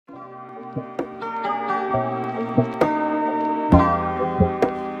To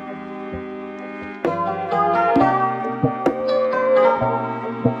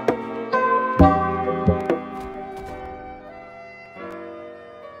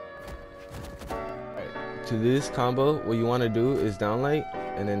do this combo, what you want to do is downlight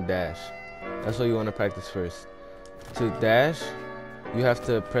and then dash. That's what you want to practice first. To dash, you have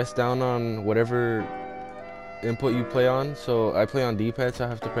to press down on whatever input you play on. So I play on D-pad, so I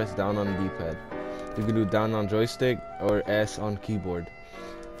have to press down on D-pad. You can do down on joystick or S on keyboard.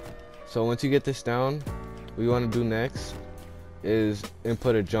 So once you get this down, what you want to do next is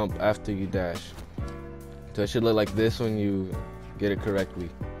input a jump after you dash. So it should look like this when you get it correctly.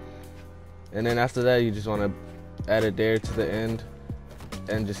 And then after that, you just want to add a dare to the end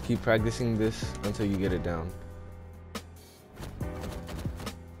and just keep practicing this until you get it down.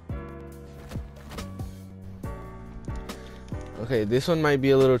 Okay, this one might be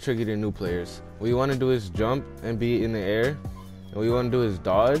a little tricky to new players. What you want to do is jump and be in the air. And what you want to do is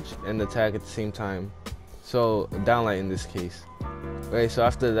dodge and attack at the same time. So downlight in this case. Okay, so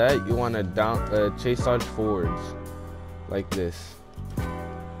after that, you want to chase dodge forwards like this.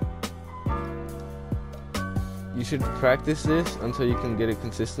 You should practice this until you can get it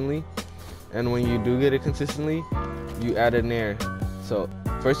consistently. And when you do get it consistently, you add an air. So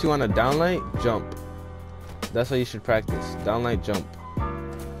first you want to downlight, jump. That's how you should practice, downlight, jump.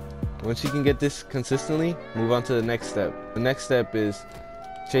 Once you can get this consistently, move on to the next step. The next step is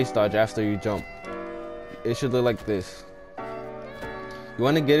chase dodge after you jump. It should look like this. You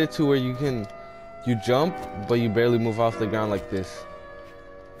want to get it to where you jump, but you barely move off the ground like this.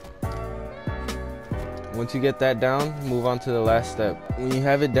 Once you get that down, move on to the last step. When you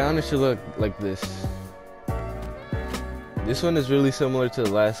have it down, it should look like this. This one is really similar to the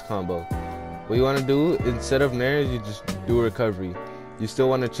last combo. What you want to do, instead of nair, you just do a recovery. You still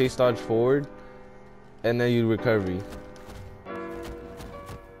want to chase dodge forward, and then you recovery.